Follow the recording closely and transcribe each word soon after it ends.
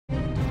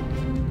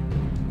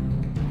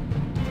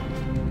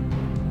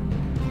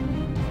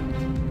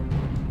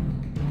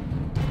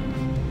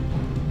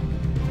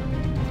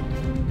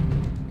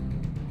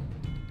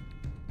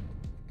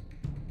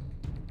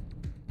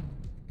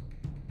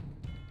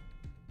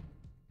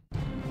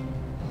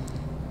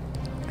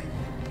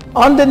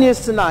On the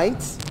news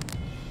tonight,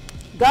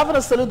 Governor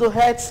Soludo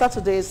heads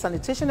Saturday's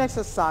sanitation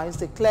exercise,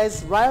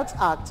 declares riot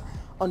act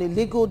on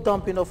illegal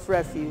dumping of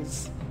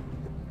refuse.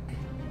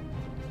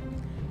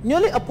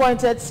 Newly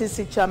appointed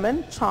CC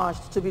chairman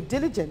charged to be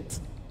diligent.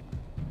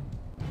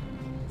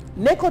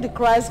 NECO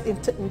decries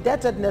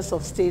indebtedness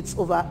of states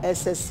over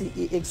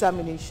SSCE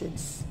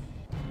examinations.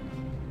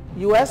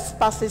 U.S.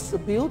 passes a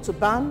bill to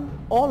ban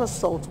all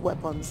assault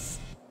weapons.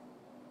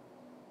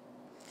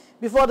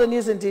 Before the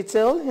news in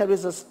detail, here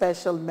is a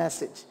special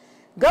message.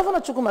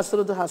 Governor Chukwuma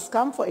Soludo has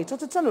come for a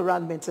total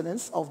turnaround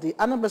maintenance of the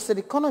Anambra State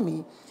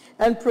economy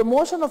and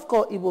promotion of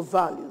core Igbo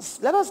values.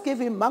 Let us give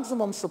him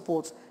maximum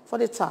support for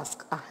the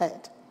task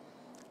ahead.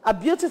 A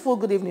beautiful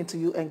good evening to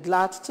you and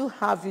glad to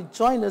have you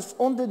join us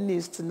on the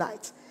news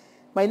tonight.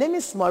 My name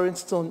is Maureen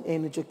Stone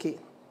Enujoke.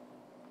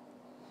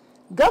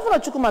 Governor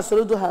Chukwuma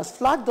Soludo has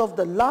flagged off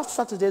the last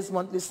Saturday's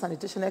monthly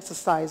sanitation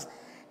exercise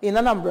in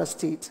Anambra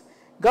State.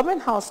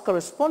 Government House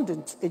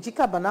correspondent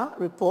Ejika Bana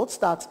reports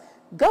that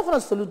Governor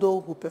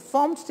Soludo, who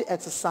performed the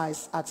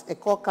exercise at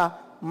Ekoka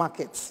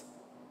Market.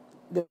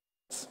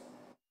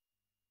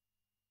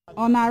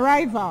 On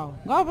arrival,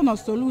 Governor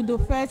Soludo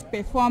first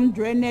performed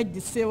drainage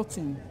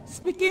desilting.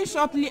 Speaking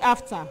shortly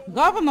after,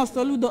 Governor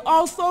Soludo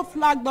also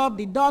flagged up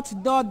the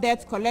door-to-door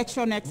debt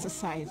collection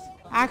exercise,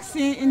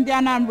 asking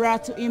Indian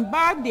Anambra to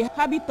imbibe the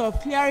habit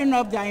of clearing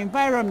up their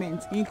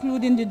environment,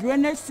 including the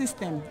drainage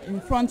system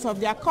in front of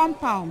their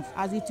compounds,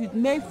 as it would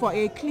make for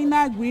a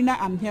cleaner, greener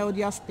and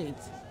healthier state.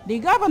 The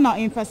governor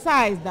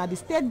emphasized that the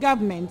state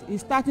government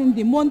is starting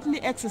the monthly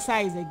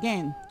exercise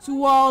again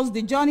towards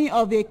the journey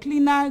of a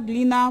cleaner,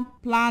 greener,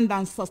 planned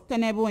and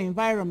sustainable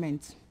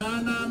environment.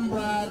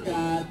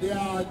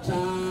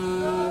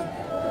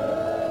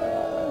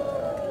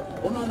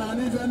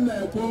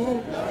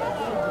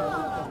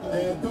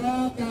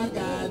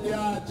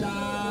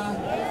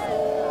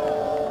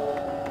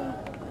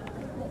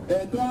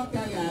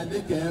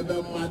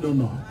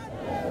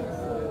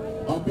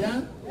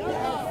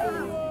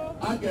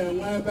 A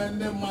ga-enwe ebe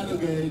ndị mmadụ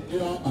ga-eji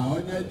ọkpa,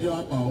 onye ji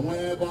ọkpa onwe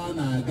ebe ọ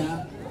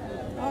na-aga.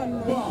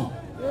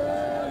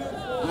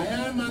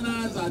 Anyị ama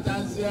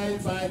na-azachazie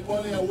ife anyị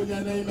kpọrọ ya wunye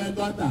n'ime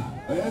gọta.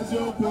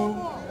 Eziokwu,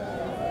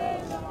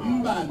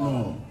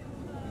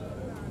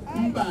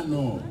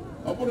 mbanụ,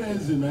 ọ bụrụ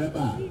ezi nọ ebe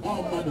a, ọ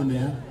mmadụ na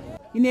ya.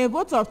 In a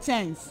vote of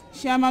thanks,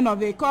 Chairman of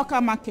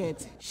Ekoka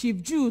Market, Chief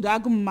Jude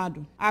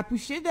Agummadu,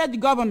 appreciated the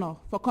governor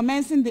for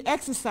commencing the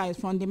exercise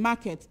from the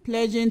market,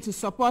 pledging to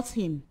support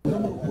him. I'm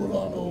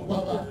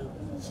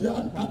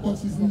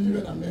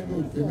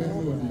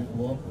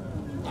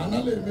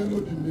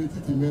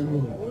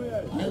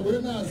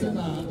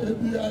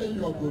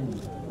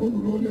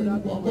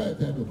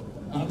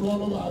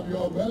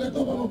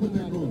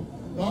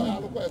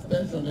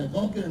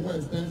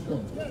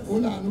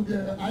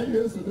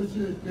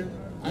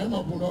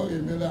a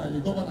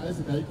Buno, Governor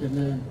Isaac,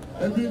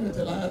 every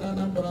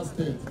Anambra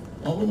State.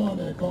 I will not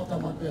Ekoka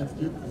Market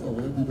skip so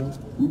we don't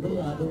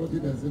have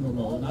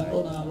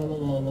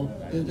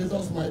in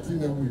Jesus' mighty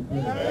name we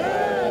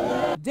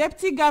pray.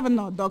 Deputy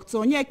Governor Dr.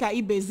 Onyeka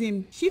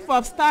Ibezim, Chief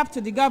of Staff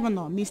to the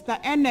Governor Mr.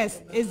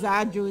 Ernest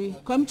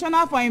Ezeajuri,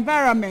 Commissioner for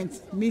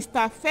Environment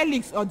Mr.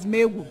 Felix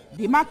Odimegu,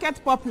 the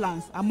market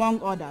poplans, among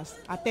others,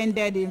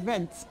 attended the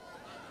event.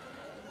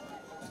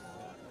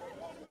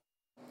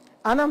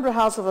 Anambra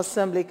House of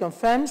Assembly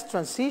confirms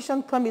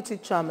Transition Committee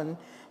Chairman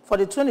for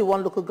the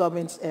 21 local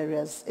government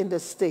areas in the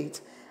state.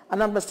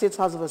 Anambra State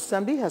House of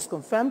Assembly has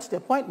confirmed the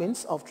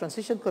appointments of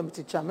Transition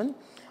Committee Chairman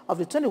of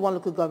the 21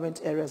 local government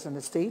areas in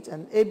the state,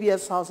 and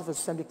ABS House of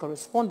Assembly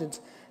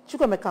correspondent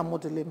Chukwemeka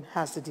Modelim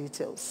has the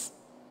details.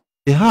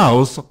 The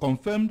House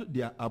confirmed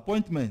their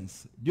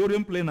appointments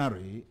during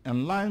plenary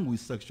in line with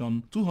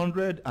Section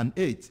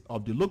 208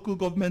 of the Local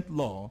Government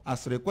Law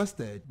as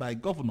requested by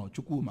Governor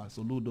Chukwuma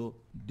Soludo.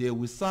 They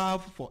will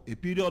serve for a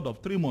period of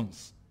 3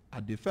 months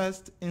at the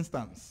first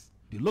instance.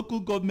 The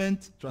Local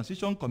Government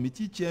Transition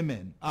Committee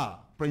Chairmen are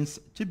Prince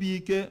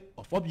Chibuike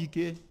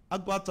Ofobike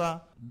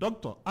Agwata,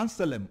 Dr.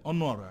 Anselm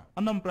Onora,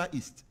 Anambra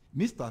East,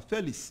 Mr.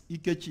 Felix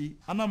Ikechi,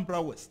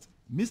 Anambra West,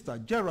 Mr.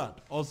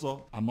 Gerard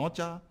Ozo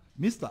Anocha,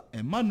 Mr.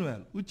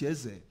 Emmanuel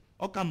Ucheze,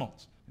 Oka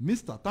North,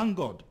 Mr.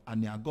 Tangod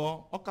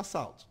Aniago, Oka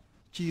South,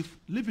 Chief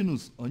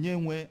Livinus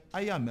Onyenwe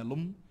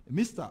Ayamelum,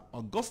 Mr.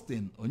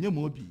 Augustine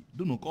Onyemobi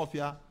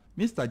Dunukofia,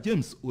 Mr.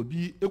 James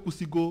Obi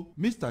Ekusigo,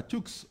 Mr.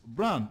 Chooks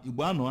Brown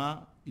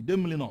Igboanoa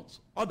Idemili North.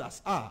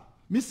 Others are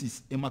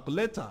Mrs.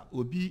 Immaculata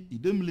Obi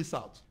Idemili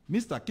South,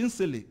 Mr.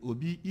 Kinsley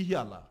Obi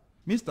Ihiala,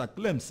 Mr.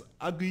 Clems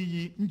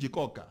Aguiyi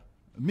Njikoka,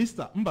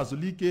 Mr.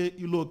 Mbazulike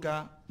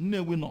Iloka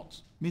Nnewi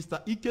North,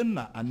 Mr.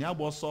 Ikenna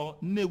Aniagboso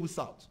Nnewi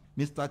South,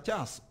 Mr.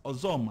 Charles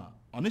Ozoma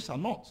Onitsha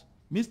North,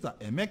 Mr.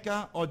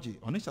 Emeka Oji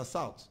Onitsha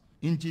South,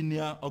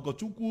 Engineer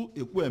Ogochukwu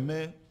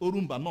Ekweme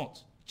Orumba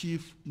North,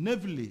 Chief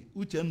Neville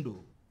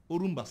Uchendo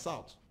Orumba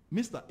South,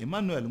 Mr.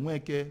 Emmanuel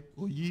Nweke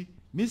Oyi,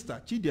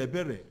 Mr.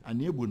 Chidiebere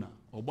Aniebuna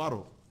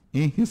Ogbaro,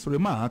 In his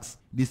remarks,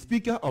 the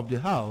Speaker of the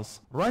House,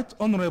 Right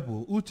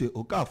Honorable Uche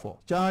Okafor,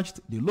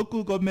 charged the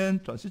Local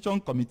Government Transition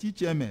Committee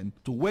chairmen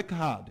to work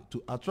hard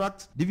to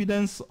attract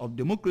dividends of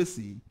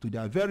democracy to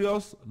their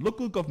various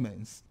local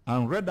governments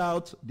and read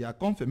out their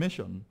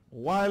confirmation,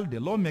 while the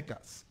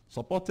lawmakers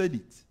supported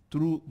it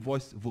through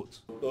voice vote.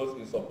 Those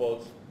in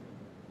support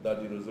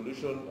that the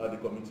resolution at the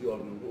Committee of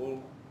the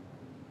Whole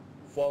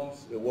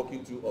forms a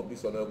working tool of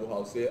this Honorable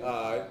House, say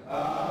aye.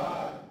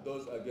 Aye.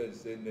 Those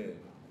against, say nay.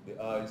 The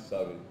ayes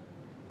have it.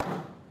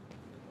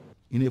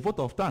 In a vote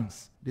of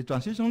thanks, the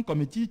Transition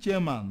Committee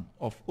chairman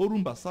of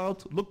Orumba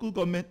South Local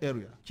Government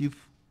Area,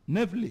 Chief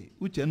Neville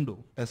Uchendo,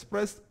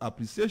 expressed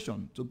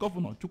appreciation to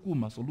Governor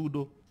Chukwuma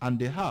Soludo and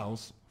the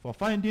House for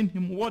finding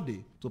him worthy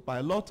to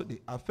pilot the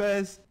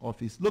affairs of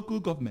his local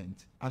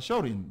government,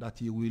 assuring that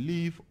he will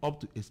live up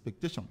to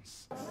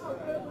expectations.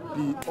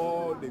 Be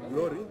all the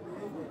glory.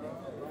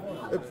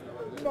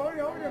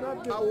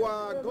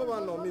 Our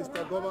governor,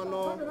 Mr.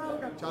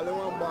 Governor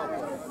Chalewan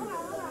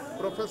Bako,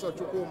 Professor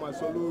Chukwuma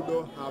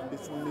Soludo, have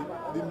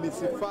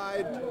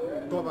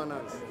demystified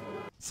governance.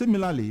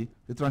 Similarly,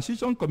 the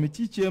Transition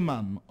Committee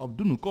chairman of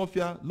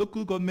Dunukofia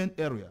Local Government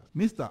Area,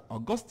 Mr.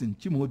 Augustine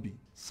Chimobi,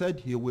 said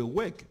he will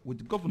work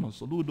with Governor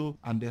Soludo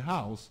and the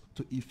House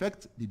to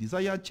effect the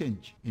desired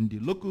change in the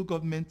local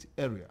government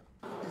area.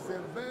 It's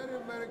a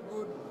very, very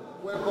good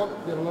welcome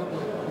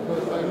development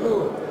because I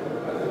know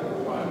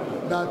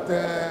that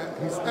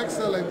His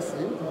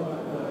Excellency,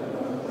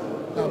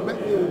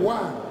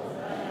 one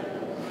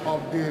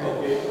of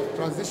the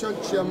transition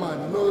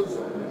chairman, knows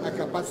my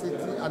capacity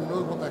and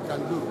knows what I can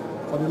do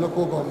for the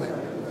local government.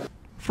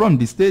 From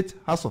the State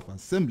House of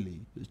Assembly,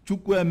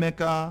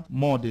 Chukwuemeka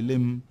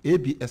Modelim,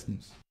 ABS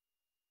News.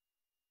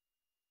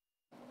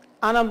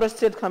 Anambra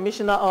State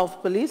Commissioner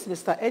of Police,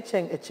 Mr.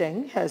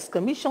 Echeng, has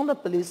commissioned a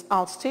police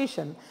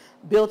outstation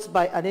built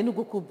by an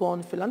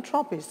Enugu-born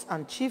philanthropist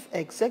and Chief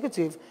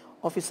Executive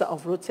Officer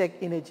of Rotec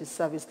Energy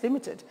Service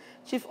Limited,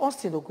 Chief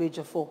Austin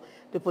Ogwejafo.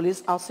 The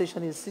police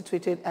outstation is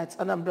situated at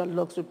Anambra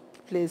Luxury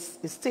Place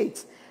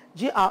Estate,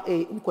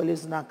 GRA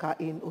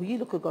Nkwelezunaka in Oyi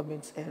local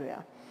government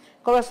area.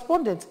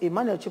 Correspondent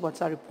Emmanuel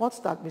Chibata reports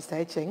that Mr.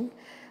 Echeng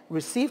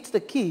received the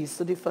keys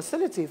to the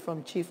facility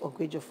from Chief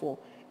Ogwejafo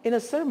in a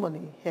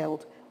ceremony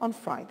held on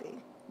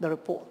Friday. The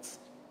reports.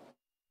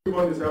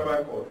 Everyone is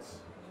hereby called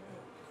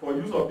for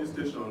use of this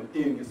station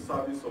in the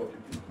service of the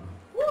people.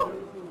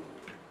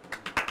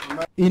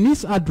 In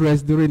his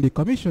address during the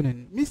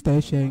commissioning, Mr.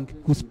 Echeng,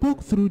 who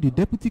spoke through the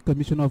Deputy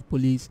Commissioner of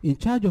Police in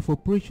charge of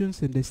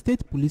operations in the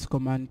State Police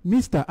Command,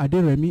 Mr.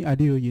 Aderemi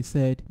Adeoye,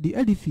 said the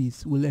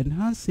edifice will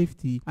enhance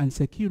safety and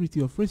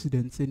security of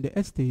residents in the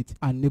estate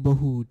and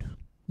neighborhood.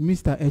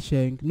 Mr.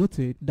 Echeng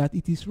noted that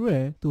it is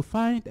rare to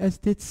find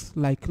estates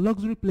like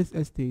Luxury Place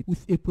Estate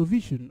with a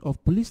provision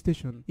of police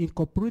station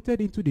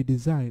incorporated into the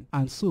design,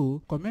 and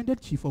so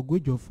commended Chief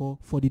Ogwejafo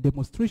for the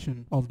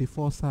demonstration of the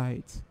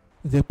foresight.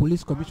 The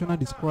police commissioner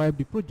described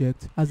the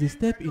project as a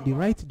step in the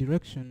right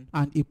direction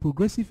and a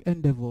progressive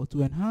endeavor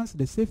to enhance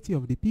the safety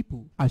of the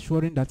people,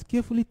 assuring that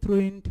carefully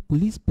trained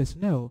police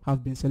personnel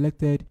have been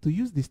selected to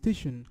use the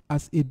station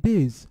as a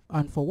base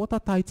and for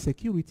watertight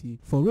security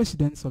for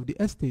residents of the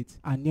estate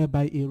and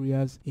nearby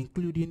areas,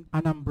 including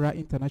Anambra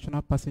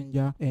International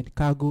Passenger and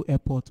Cargo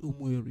Airport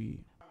Umueri.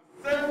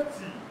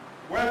 Safety,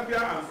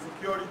 welfare and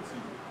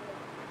security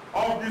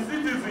of the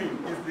citizen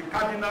is the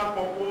cardinal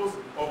purpose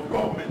of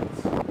government.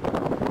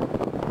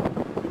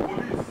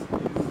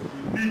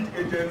 Lead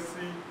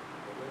agency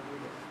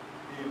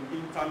in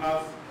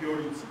internal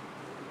security.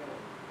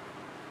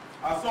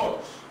 As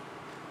such,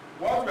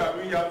 what we are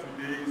doing here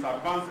today is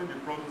advancing the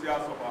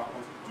frontiers of our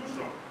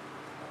Constitution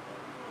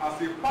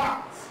as a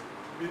pact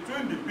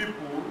between the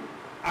people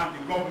and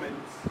the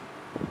government.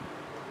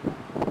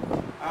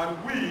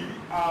 And we,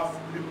 as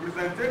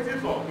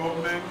representatives of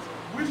government,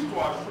 wish to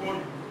assure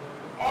you,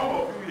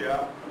 all of you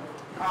here,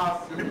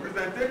 as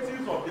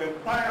representatives of the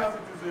entire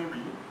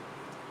citizenry,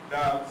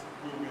 that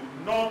we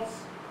will not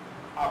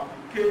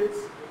abdicate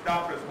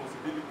that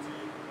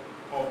responsibility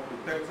of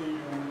protecting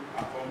you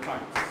at all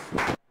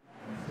times.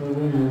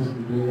 7 years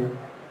today,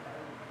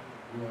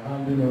 we are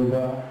handing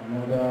over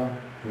another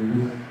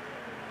police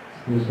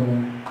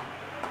station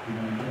to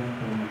Nigerian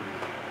police.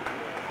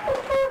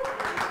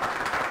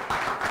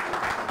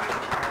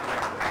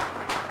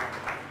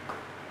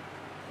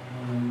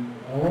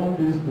 I want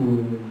this to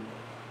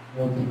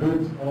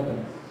motivate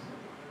others,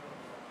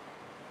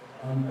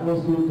 and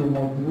also to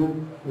motivate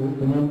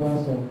the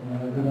members of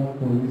Nigerian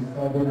police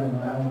serving in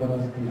Anambra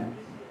State,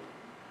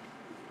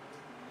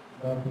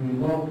 that we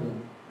love them.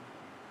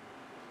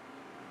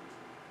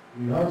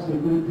 We have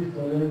security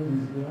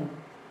challenges here,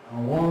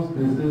 and once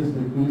they say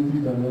security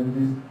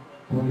challenges,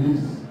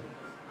 police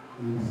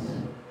is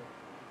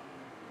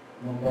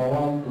number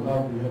one to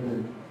have the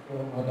headache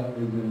from other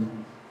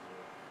agencies.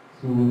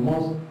 So we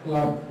must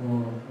clap for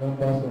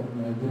members of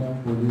Nigerian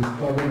police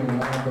serving in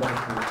Anambra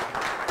State.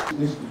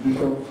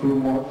 Institution so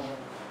much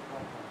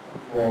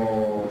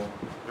for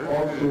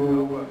also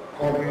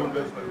coming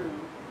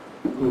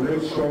to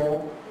make sure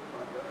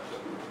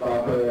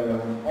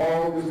that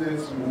all these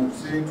things we've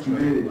seen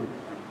today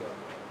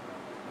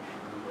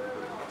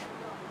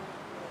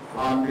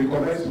and the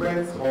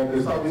commencement of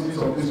the services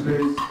of this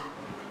place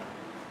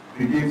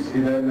begins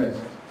in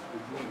earnest.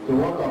 So I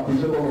want to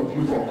appreciate all of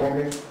you for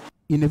coming.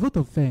 In a vote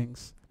of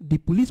thanks, the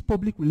Police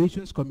Public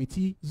Relations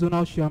Committee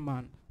Zonal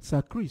Chairman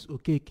Sir Chris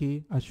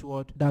Okeke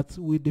assured that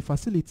with the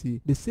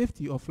facility, the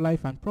safety of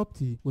life and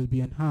property will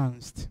be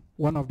enhanced.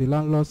 One of the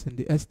landlords in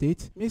the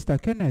estate, Mr.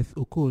 Kenneth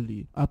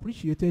Okoli,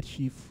 appreciated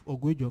Chief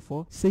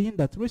Ogwejofo, saying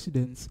that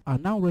residents are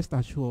now rest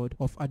assured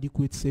of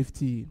adequate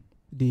safety.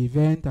 The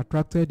event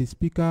attracted the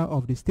Speaker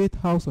of the State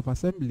House of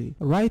Assembly,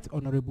 Right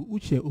Honorable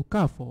Uche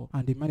Okafor,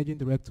 and the Managing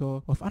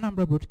Director of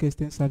Anambra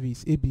Broadcasting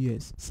Service,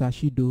 ABS,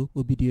 Sashido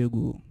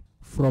Obidiego.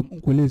 From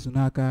Nkwele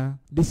Zunaka,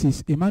 this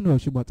is Emmanuel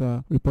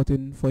Shibata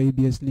reporting for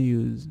ABS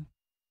News.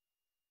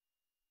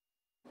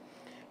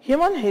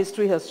 Human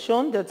history has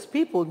shown that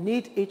people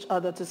need each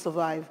other to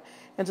survive.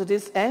 And to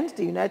this end,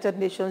 the United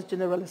Nations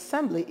General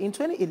Assembly in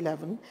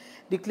 2011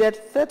 declared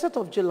 30th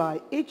of July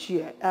each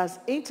year as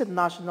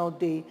International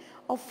Day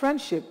of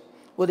Friendship,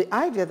 with the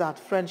idea that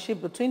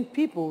friendship between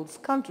peoples,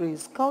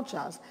 countries,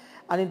 cultures,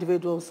 and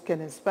individuals can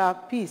inspire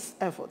peace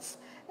efforts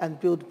and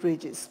build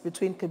bridges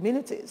between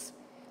communities.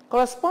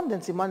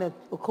 Correspondent Emmanuel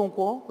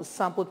Okonkwo, who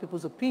sampled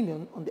people's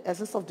opinion on the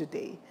essence of the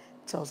day,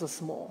 tells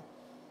us more.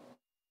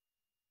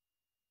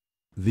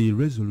 The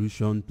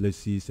resolution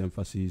places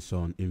emphasis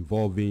on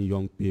involving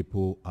young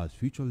people as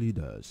future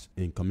leaders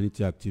in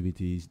community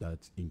activities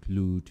that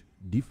include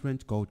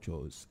different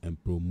cultures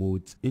and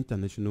promote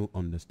international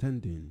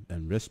understanding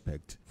and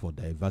respect for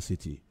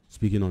diversity.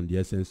 Speaking on the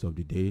essence of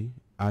the day,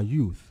 our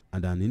youth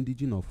and an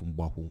indigene of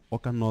Mbahu,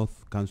 Oka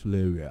North Council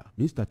area,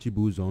 Mr.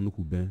 Chibuzon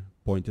Hube,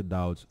 pointed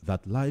out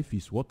that life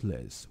is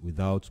worthless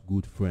without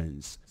good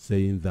friends,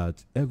 saying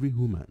that every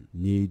human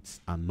needs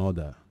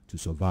another to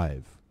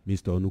survive.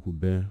 Mr.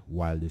 Onukube,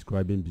 while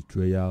describing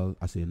betrayal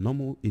as a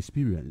normal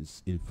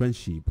experience in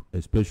friendship,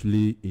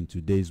 especially in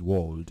today's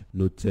world,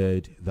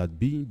 noted that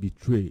being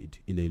betrayed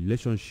in a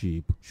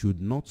relationship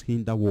should not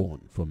hinder one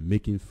from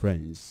making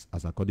friends,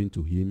 as according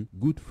to him,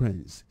 good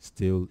friends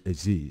still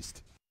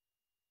exist.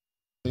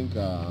 I think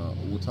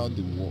without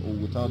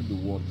the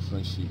word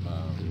friendship,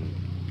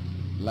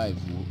 life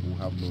will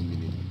have no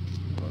meaning,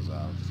 because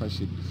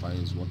friendship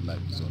defines what life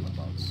is all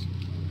about.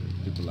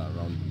 People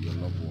around you, your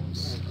loved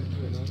ones.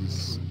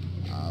 These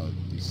are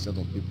the set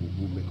of people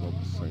who make up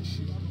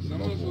friendship. The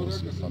loved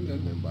ones, your family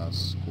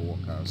members,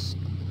 co-workers,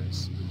 and the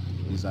rest.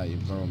 These are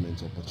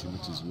environment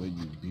opportunities where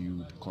you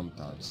build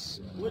contacts,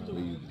 where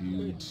you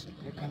build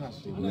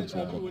a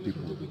network of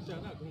people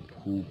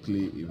who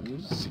play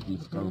a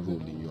significant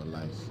role in your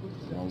life,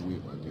 one way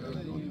or the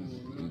other.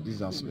 In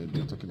this aspect,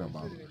 they're talking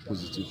about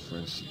positive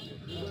friendship,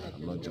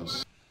 not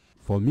just.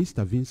 For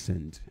Mr.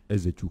 Vincent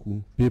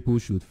Ezechuku, people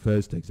should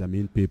first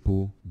examine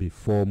people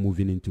before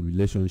moving into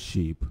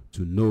relationship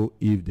to know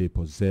if they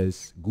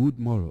possess good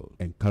moral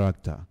and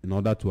character in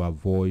order to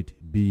avoid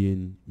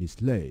being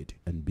misled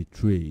and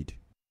betrayed.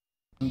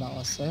 And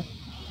ourselves,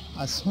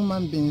 as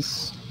human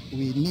beings,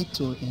 we need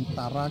to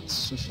interact,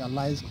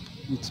 socialize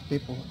with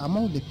people.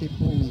 Among the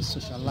people we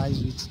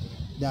socialize with,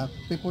 there are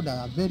people that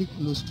are very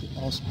close to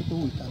us, people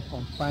we can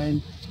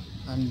confide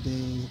and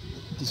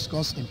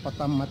discuss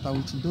important matter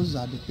with. Those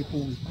are the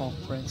people we call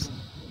friends,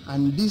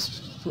 and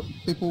these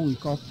people we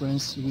call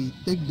friends, we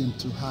take them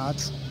to heart,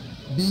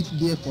 be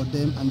there for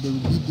them, and they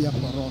will be there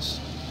for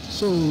us.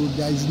 So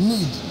there is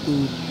need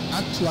to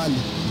actually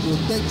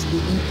protect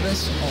the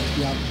interests of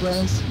your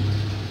friends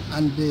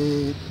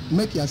and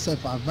make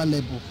yourself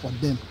available for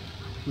them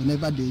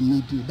whenever they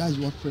need you. That's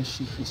what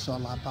friendship is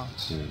all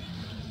about.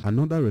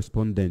 Another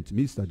respondent,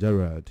 Mr.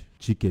 Gerard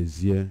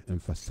Chikezie,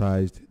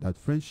 emphasized that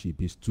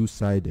friendship is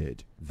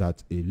two-sided,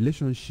 that a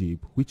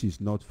relationship which is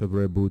not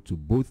favorable to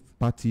both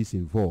parties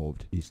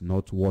involved is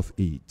not worth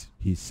it.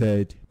 He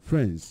said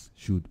friends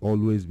should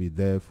always be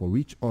there for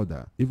each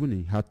other, even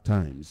in hard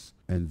times,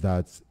 and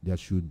that there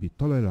should be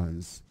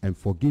tolerance and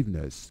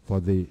forgiveness for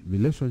the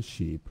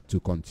relationship to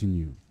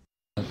continue.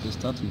 To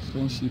start with,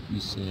 friendship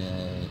is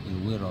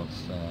a way of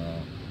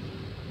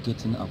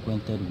getting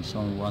acquainted with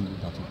someone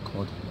that you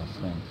call your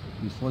friend.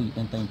 Before you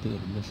enter into a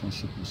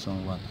relationship with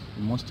someone,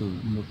 you must to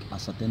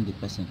ascertain the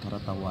person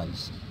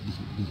character-wise,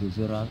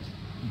 behavioral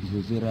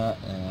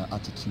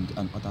attitude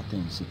and other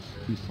things.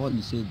 Before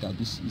you say that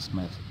this is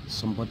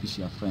somebody is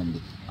your friend,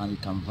 and you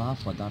can vow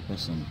for that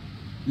person.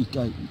 You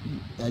can,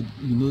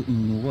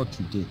 in the world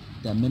today,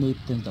 there are many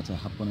things that are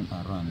happening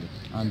around,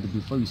 and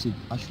before you say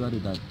actually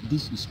that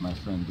this is my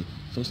friend,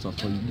 first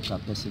of all you look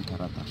at person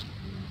character.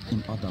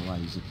 In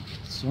otherwise,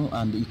 so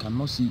and you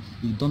cannot see,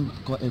 you don't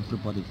call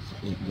everybody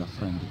your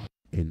friend.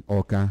 In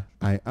Oka,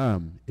 I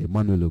am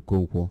Emmanuel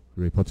Okonkwo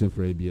reporting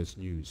for ABS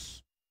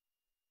News.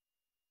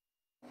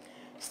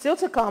 Still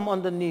to come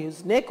on the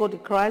news, NECO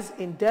decries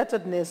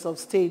indebtedness of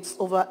states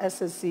over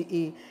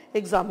SSCE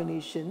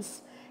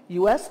examinations.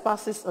 U.S.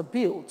 passes a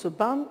bill to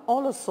ban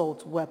all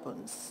assault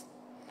weapons.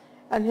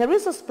 And here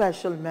is a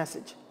special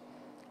message.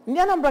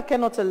 Anambra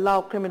cannot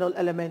allow criminal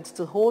elements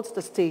to hold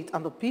the state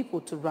and the people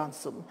to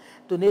ransom.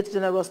 Donate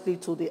generously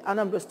to the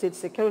Anambra State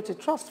Security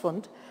Trust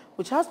Fund,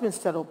 which has been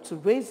set up to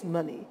raise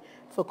money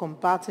for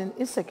combating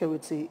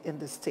insecurity in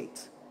the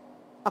state.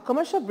 A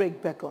commercial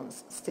break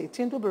beckons. Stay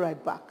tuned, we'll be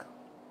right back.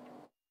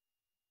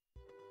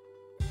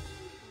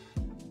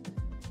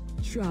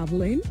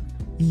 Traveling?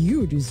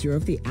 You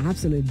deserve the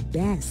absolute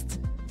best.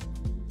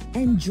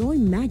 Enjoy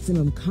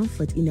maximum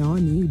comfort in our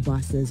new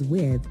buses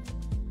with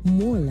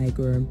more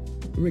legroom,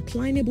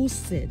 reclinable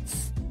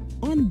seats,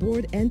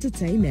 onboard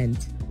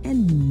entertainment,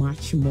 and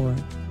much more.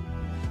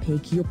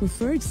 Pick your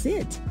preferred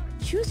seat.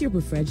 Choose your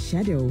preferred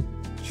schedule.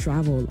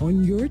 Travel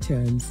on your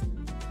terms.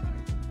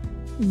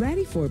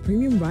 Ready for a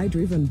premium ride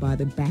driven by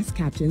the best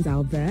captains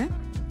out there?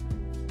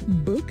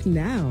 Book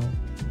now.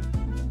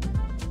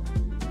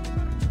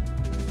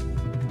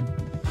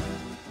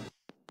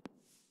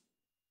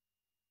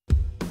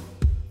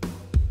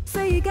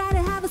 So you gotta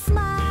have a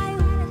smile,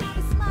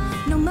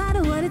 no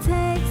matter what it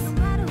takes.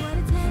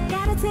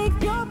 Gotta take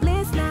Pure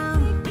Bliss now.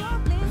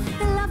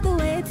 I love the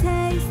way it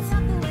tastes.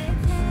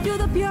 Feel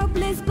the Pure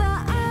Bliss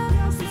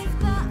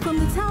burn from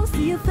the toes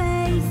to your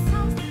face.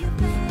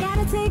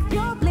 Gotta take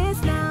Pure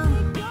Bliss now.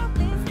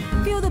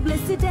 Feel the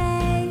bliss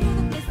today.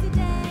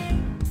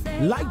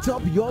 Light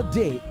up your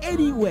day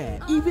anywhere,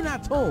 even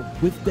at home,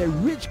 with the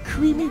rich,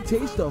 creamy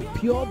taste of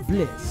Pure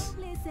Bliss.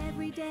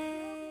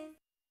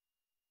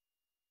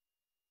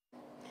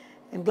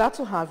 I'm glad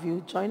to have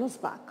you join us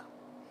back.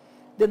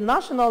 The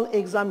National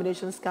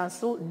Examinations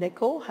Council,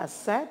 NECO, has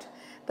said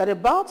that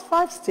about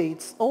 5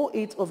 states owe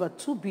it over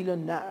 2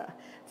 billion naira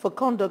for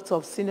conduct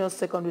of Senior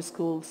Secondary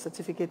School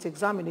Certificate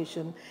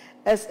Examination,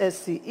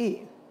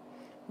 SSCE.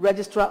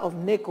 Registrar of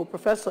NECO,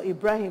 Professor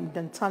Ibrahim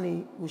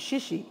Dantani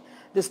Wushishi,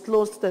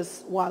 disclosed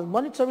this while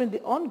monitoring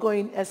the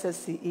ongoing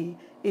SSCE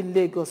in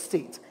Lagos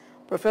State.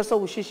 Professor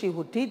Wushishi,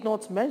 who did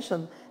not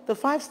mention the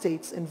 5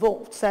 states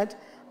involved, said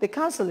the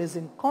council is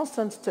in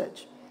constant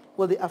touch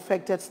with the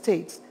affected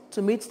states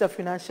to meet the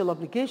financial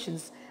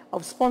obligations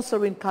of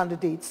sponsoring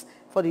candidates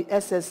for the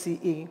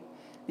SSCE.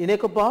 The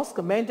NECO boss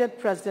commended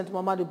President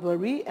Muhammadu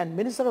Buhari and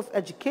Minister of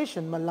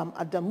Education Malam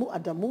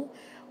Adamu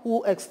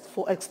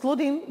for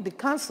excluding the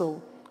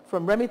council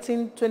from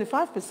remitting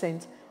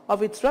 25%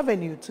 of its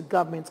revenue to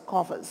government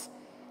coffers.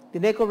 The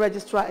NECO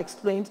registrar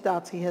explained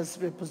that he has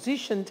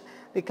repositioned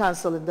the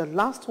council in the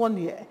last 1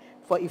 year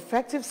for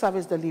effective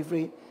service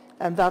delivery,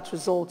 and that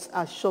results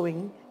are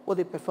showing with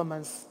the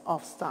performance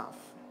of staff.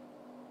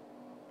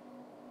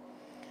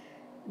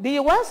 The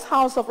U.S.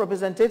 House of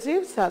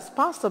Representatives has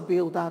passed a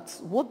bill that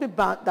would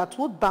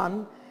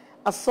ban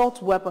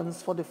assault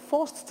weapons for the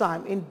first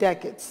time in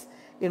decades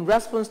in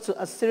response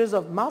to a series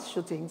of mass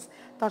shootings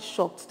that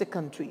shocked the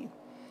country.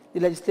 The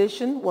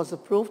legislation was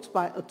approved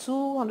by a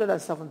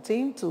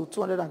 217 to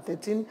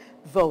 213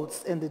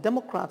 votes in the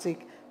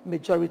Democratic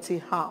majority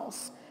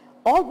House.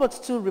 All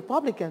but 2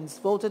 Republicans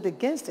voted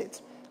against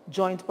it,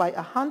 joined by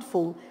a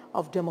handful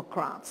of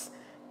Democrats.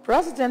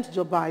 President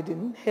Joe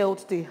Biden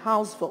hailed the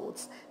House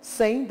votes,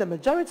 saying the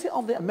majority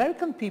of the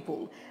American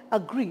people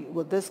agree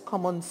with this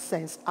common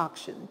sense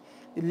action.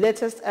 The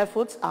latest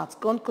efforts at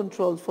gun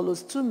control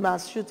follows 2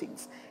 mass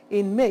shootings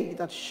in May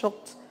that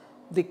shocked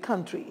the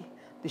country.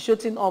 The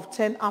shooting of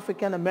 10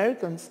 African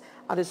Americans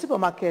at a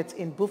supermarket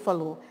in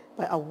Buffalo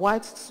by a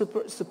white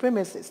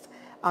supremacist,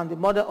 and the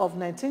murder of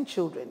 19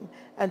 children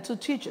and 2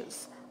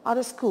 teachers at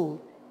a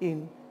school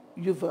in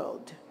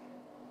Uvalde.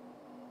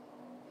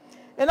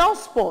 In our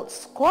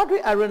sports, Quadri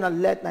Arena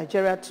led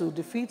Nigeria to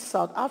defeat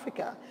South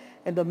Africa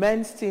in the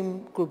men's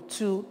team Group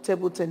 2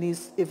 table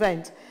tennis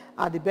event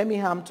at the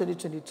Birmingham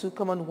 2022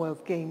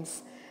 Commonwealth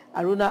Games.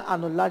 Aruna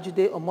and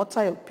Olajide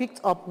Omotayo picked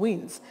up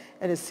wins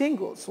in the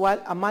singles, while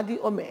Amadi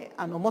Ome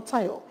and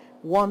Omotayo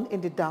won in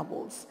the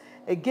doubles.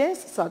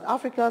 Against South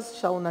Africa's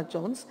Shauna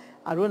Jones,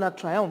 Aruna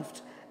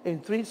triumphed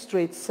in 3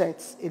 straight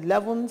sets,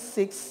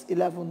 11-6,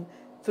 11,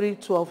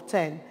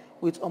 3-12-10,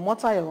 with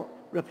Omotayo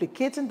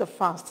replicating the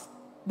fast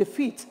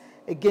defeat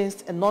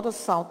against another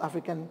South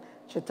African,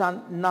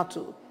 Chetan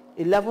Natu,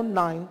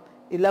 11-9,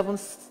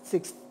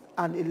 11-6,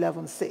 and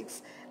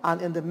 11-6.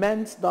 And in the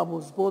men's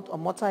doubles, both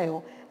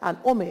Omotayo and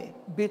Ome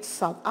beat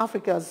South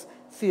Africa's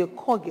Theo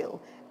Kogel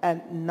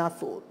and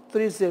Nathu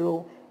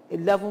 3-0,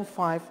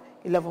 11-5,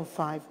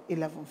 11-5,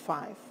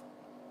 11-5.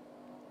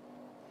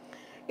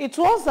 It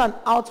was an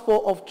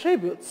outpour of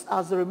tributes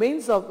as the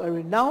remains of a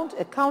renowned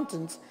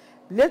accountant,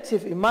 late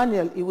Chief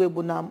Emmanuel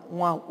Iwebunam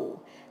Nwankwo,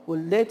 were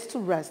laid to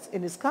rest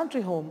in his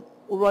country home,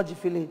 Uroji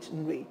Village,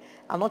 Nri,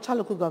 an Ocha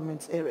local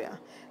government area.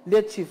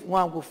 Late Chief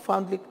Nwankwo,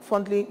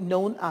 fondly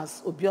known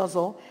as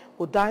Obiozo,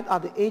 who died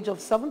at the age of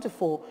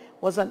 74,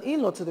 was an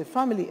in-law to the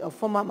family of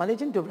former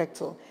Managing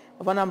Director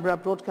of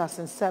Anambra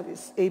Broadcasting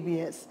Service,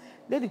 ABS,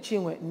 Lady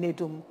Chinwe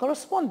Nedum.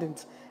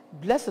 Correspondent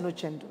Blessing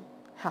Ochendu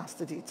has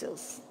the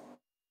details.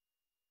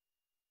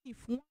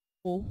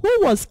 who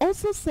was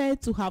also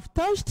said to have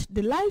touched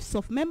the lives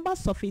of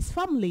members of his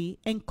family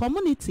and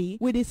community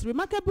with his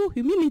remarkable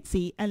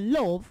humility and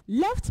love,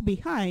 left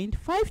behind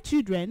 5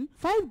 children,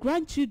 5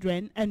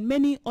 grandchildren, and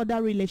many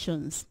other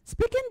relations.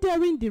 Speaking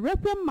during the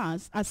Requiem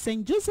Mass at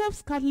St.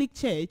 Joseph's Catholic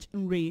Church,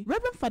 Nri,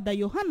 Reverend Father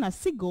Johanna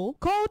Sigo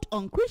called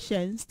on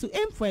Christians to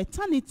aim for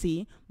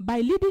eternity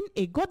by leading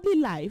a godly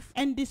life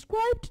and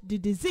described the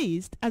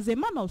deceased as a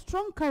man of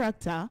strong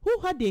character who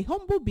had a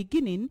humble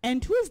beginning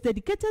and whose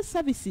dedicated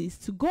services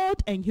to God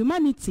and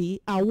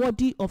humanity are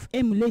worthy of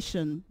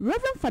emulation.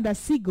 Reverend Father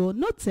Sigo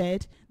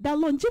noted that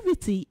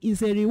longevity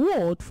is a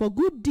reward for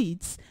good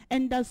deeds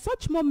and that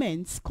such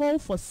moments call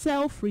for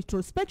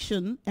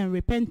self-retrospection and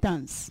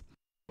repentance.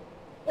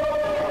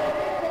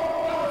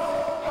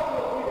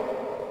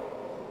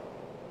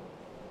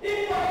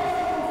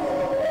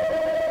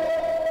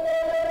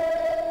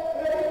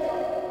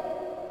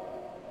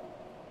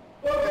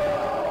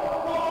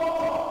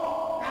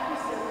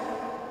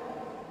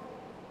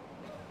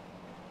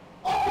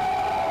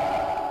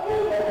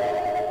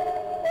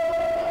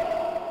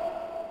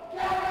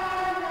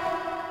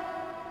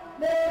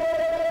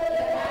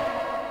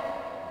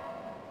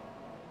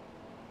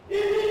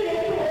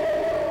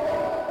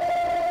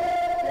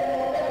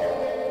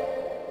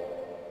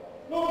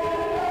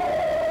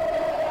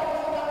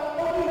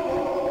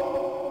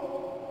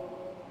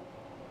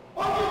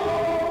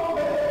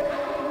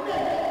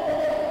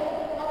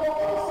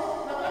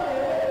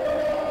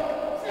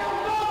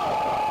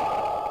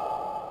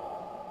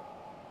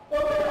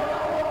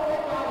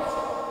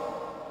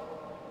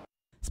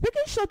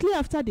 Shortly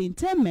after the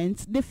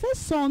interment, the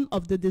first son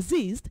of the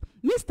deceased,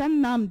 Mr.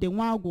 Nnamdi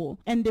Nwagu,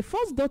 and the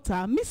first daughter,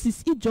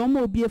 Mrs.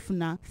 Ijeoma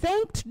Obiefuna,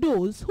 thanked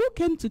those who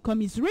came to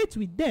commiserate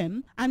with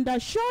them and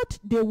assured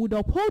they would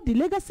uphold the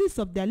legacies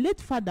of their late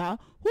father,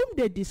 whom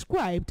they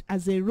described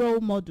as a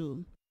role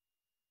model.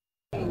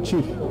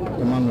 Chief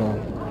Emmanuel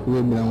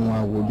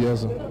Nwagu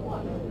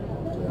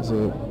Obiefuna is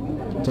a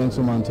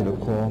gentleman to the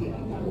core.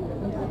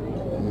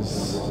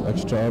 He's an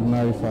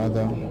extraordinary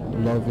father,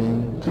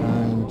 loving,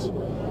 kind,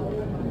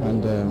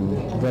 and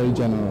very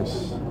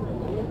generous,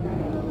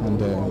 and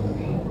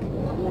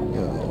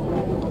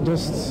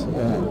just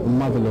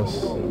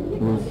marvelous.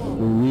 We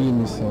really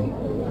miss him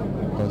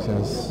because he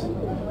has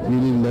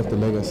really left a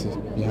legacy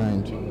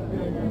behind.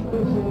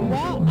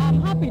 Well,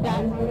 I'm happy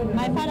that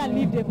my father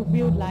lived a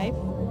fulfilled life,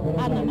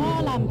 and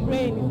all I'm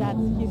praying is that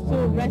his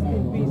soul rest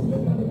in peace.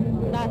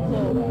 That's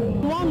all.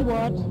 One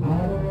word,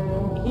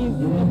 he's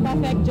a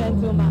perfect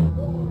gentleman.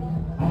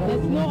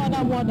 There's no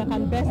other word that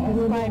can best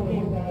describe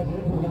him.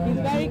 He's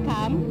very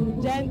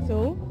calm,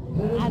 gentle,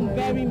 and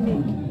very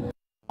meek.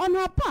 On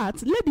her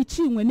part, Lady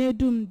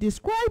Chinwenedum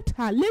described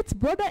her late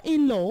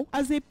brother-in-law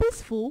as a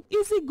peaceful,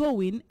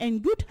 easygoing,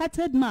 and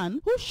good-hearted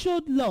man who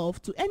showed love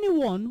to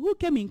anyone who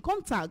came in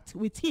contact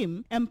with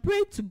him and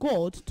prayed to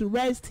God to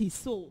rest his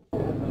soul.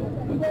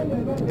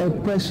 A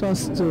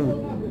precious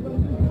stone.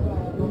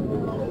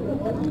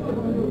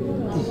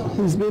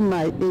 He's been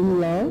my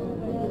in-law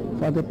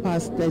for the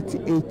past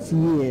 38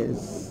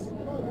 years,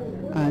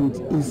 and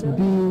it's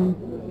been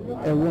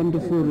a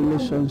wonderful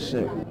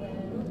relationship.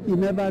 He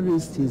never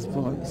raised his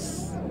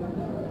voice,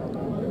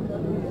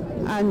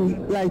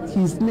 and like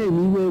his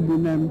name,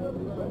 Iwe,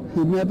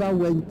 he never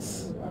went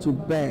to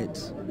bed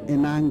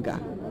in anger.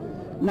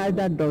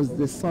 Neither does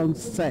the sun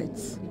set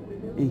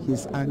in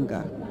his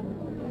anger.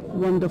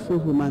 Wonderful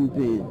human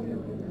being.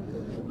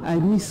 I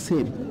miss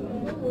him.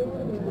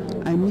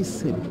 I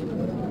miss him.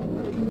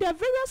 Their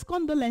various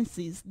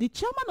condolences, the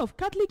chairman of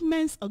Catholic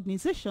Men's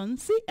Organization,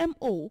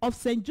 CMO, of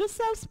St.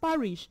 Joseph's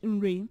Parish,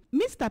 Nri,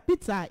 Mr.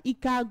 Peter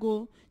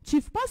Ikago,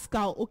 Chief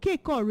Pascal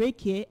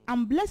Okeko-Oreke,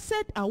 and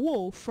Blessed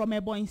Awo from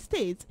Ebonyi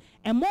State,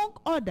 among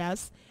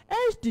others,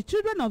 urged the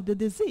children of the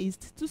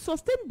deceased to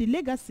sustain the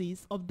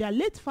legacies of their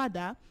late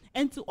father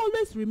and to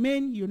always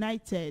remain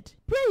united.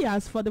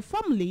 Prayers for the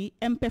family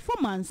and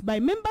performance by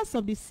members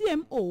of the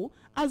CMO,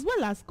 as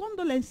well as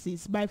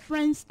condolences by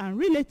friends and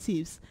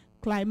relatives,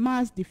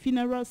 climaxed the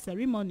funeral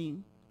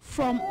ceremony.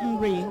 From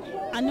Nri,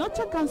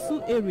 Anyocha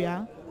Council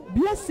area,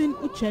 Blessing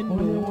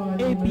Uchendu,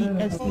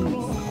 ABS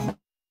News.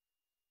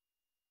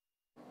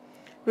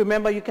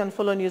 Remember, you can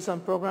follow news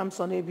and programs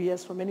on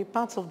ABS from many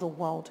parts of the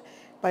world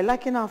by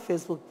liking our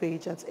Facebook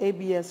page at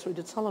ABS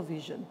Radio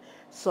Television.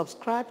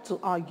 Subscribe to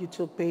our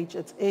YouTube page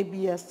at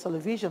ABS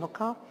Television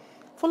Oka.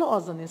 Follow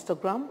us on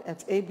Instagram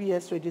at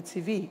ABS Radio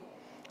TV.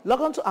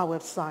 Log on to our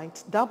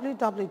website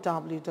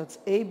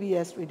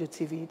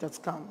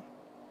www.absradiotv.com.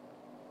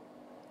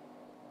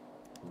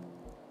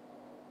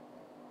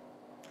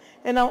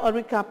 And now a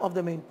recap of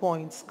the main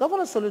points.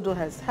 Governor Soludo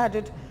has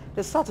headed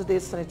the Saturday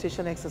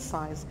sanitation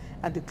exercise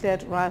and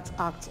declared riot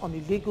acts on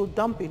illegal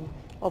dumping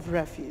of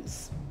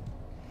refuse.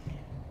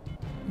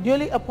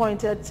 Newly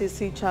appointed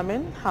TC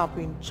chairmen have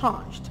been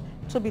charged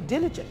to be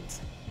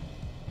diligent.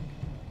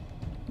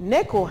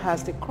 NECO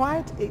has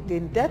decried the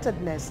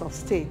indebtedness of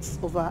states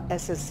over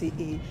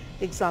SSCE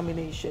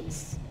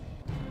examinations.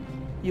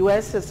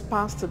 U.S. has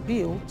passed a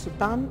bill to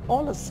ban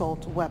all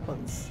assault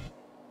weapons.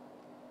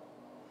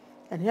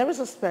 And here is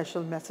a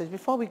special message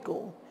before we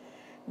go.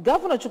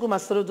 Governor Chukwuma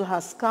Soludo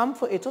has come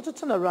for a total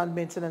turnaround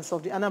maintenance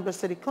of the Anambra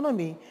State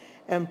economy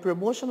and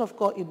promotion of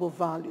core Igbo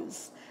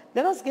values.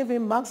 Let us give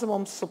him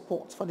maximum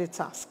support for the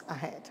task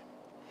ahead.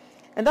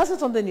 And that's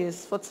it on the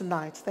news for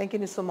tonight. Thank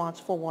you so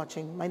much for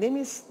watching. My name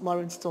is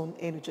Maureen Stone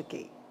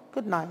Enujoke.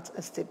 Good night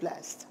and stay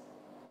blessed.